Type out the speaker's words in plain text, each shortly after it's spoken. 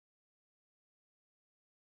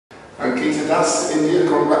Ankita, that's India,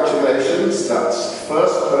 congratulations. That's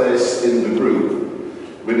first place in the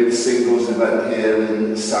group, women's singles event here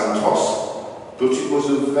in Santos. But it was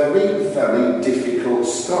a very, very difficult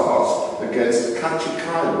start against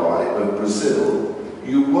Kaiwai of Brazil.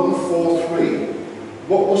 You won 4-3.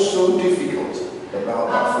 What was so difficult about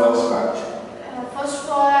that first match? First of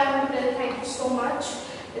all, I want to thank you so much.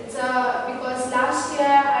 It's because last year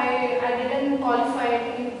I didn't qualify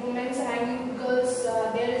in women's hanging because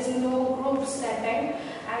there is no groups that time,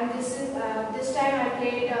 and this time I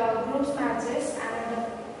played groups matches, and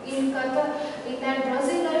in that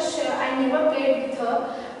Brazil I never played with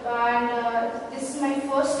her, and this is my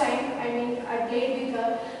first time. I played with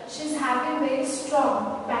her. She's having very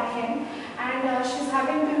strong backhand, and she's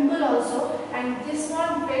having pimple also, and this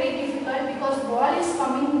one very difficult because ball is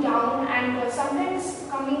coming down and sometimes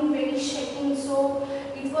coming very shaking, so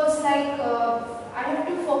it was like I have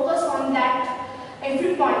to focus on that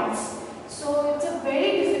every point. So it's a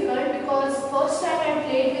very difficult because first time I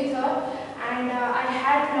played with her, and I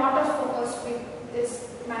had a lot of focus with this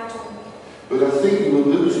match only. But I think you were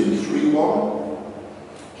losing 3-1.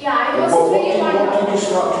 Yeah, I was 3-1. What did you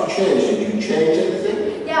start to change? Did you change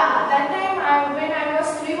anything? Yeah, that time when I was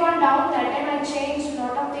 3-1 down, that time I changed a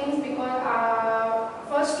lot of things because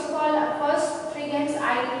first of all, first 3 games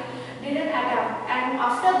I didn't attack, and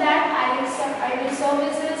after that I did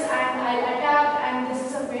services and I'll attack, and this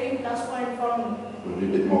is a very plus point for me.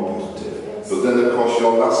 A bit more positive. Yes. But then of course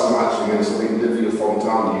your last match against Livia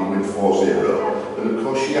Fontana, you win 4-0. Yeah. And of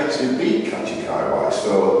course she actually beat Kaiwai,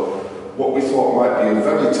 so what we thought might be a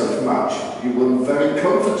very tough match, you won very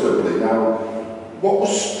comfortably. Now, what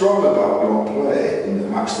was strong about your play in the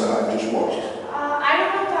match that I just watched? I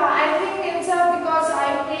don't know. I think it's because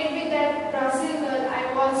I played with that Brazil girl.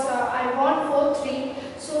 I won 4-3.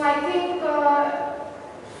 So I think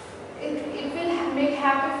it will make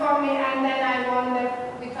happy for me, and then I won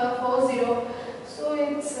that with her 4-0. So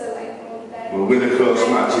it's like that. Well, win a close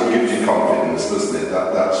match, it gives you confidence, doesn't it?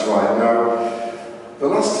 That's right. Now, the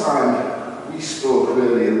last time we spoke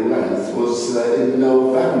really at length was in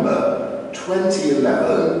November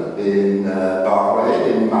 2011 in Bahrain,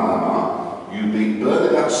 in Manama. You beat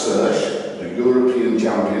Bernadette Serge, the European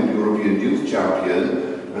champion, European youth champion,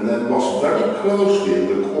 and then lost very closely in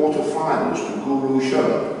the quarter-finals to Guru Shun.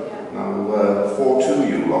 Now, 4-2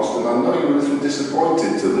 you lost, and I know you were a little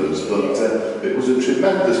disappointed to lose, but it was a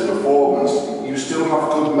tremendous performance. You still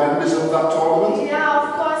have good memories of that tournament? Yeah,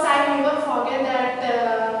 of course, I never forget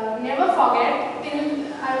that, never forget till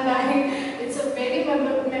I'm dying. It's a very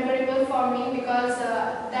memorable for me because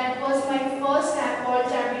that was my first world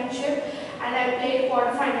championship, and I played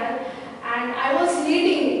quarterfinal, and I was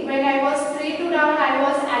leading. When I was 3-2 down, I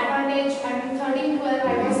was advantage, 13-12,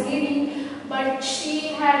 I was leading, but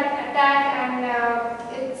she had attacked, and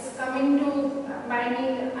it's coming to,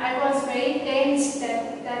 I was very tense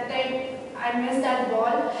that time. I missed that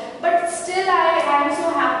ball, but still I am so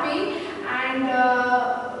happy, and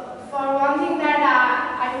for one thing that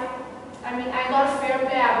I got a fair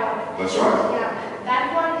play award. That's right. Yeah,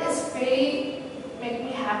 that one is very make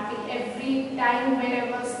me happy every time when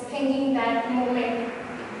I was thinking that moment.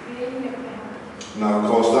 Really make me happy. Now, of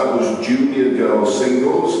course, that was junior girls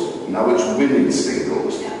singles. Now it's women's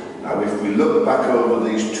singles. Yeah. Now, if we look back over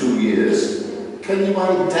these 2 years, can you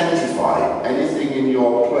identify anything in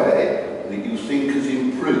your play that you think has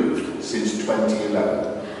improved since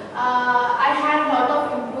 2011? I had a lot of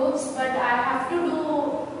improves, but I have to do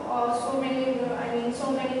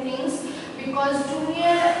so many things because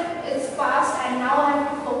junior is past, and now I have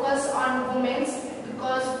to focus on women's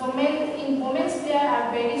because women's player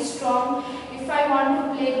are very strong. If I want to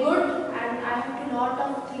play good, and I have to lot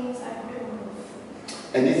of things I have to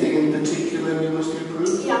improve. Anything in particular you must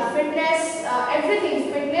improve? Yeah, fitness,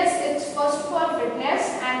 everything. Fitness, it's first of all fitness,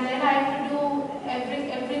 and then I have to do everything.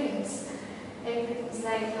 Everything's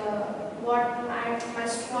like what my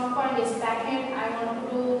strong point is backhand. I want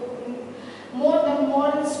to do more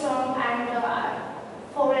strong, and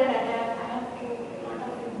forward attack. I have to lot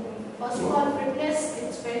of improve. First of all, fitness,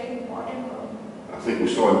 it's very important for me. I think we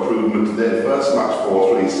saw improvement today. First match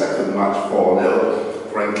 4-3, second match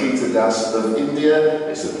 4-0. For Ankita Das of India,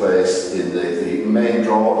 it's a place in the main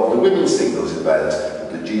draw of the women's singles event,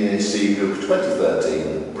 the GAC Group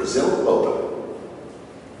 2013 Brazil Open.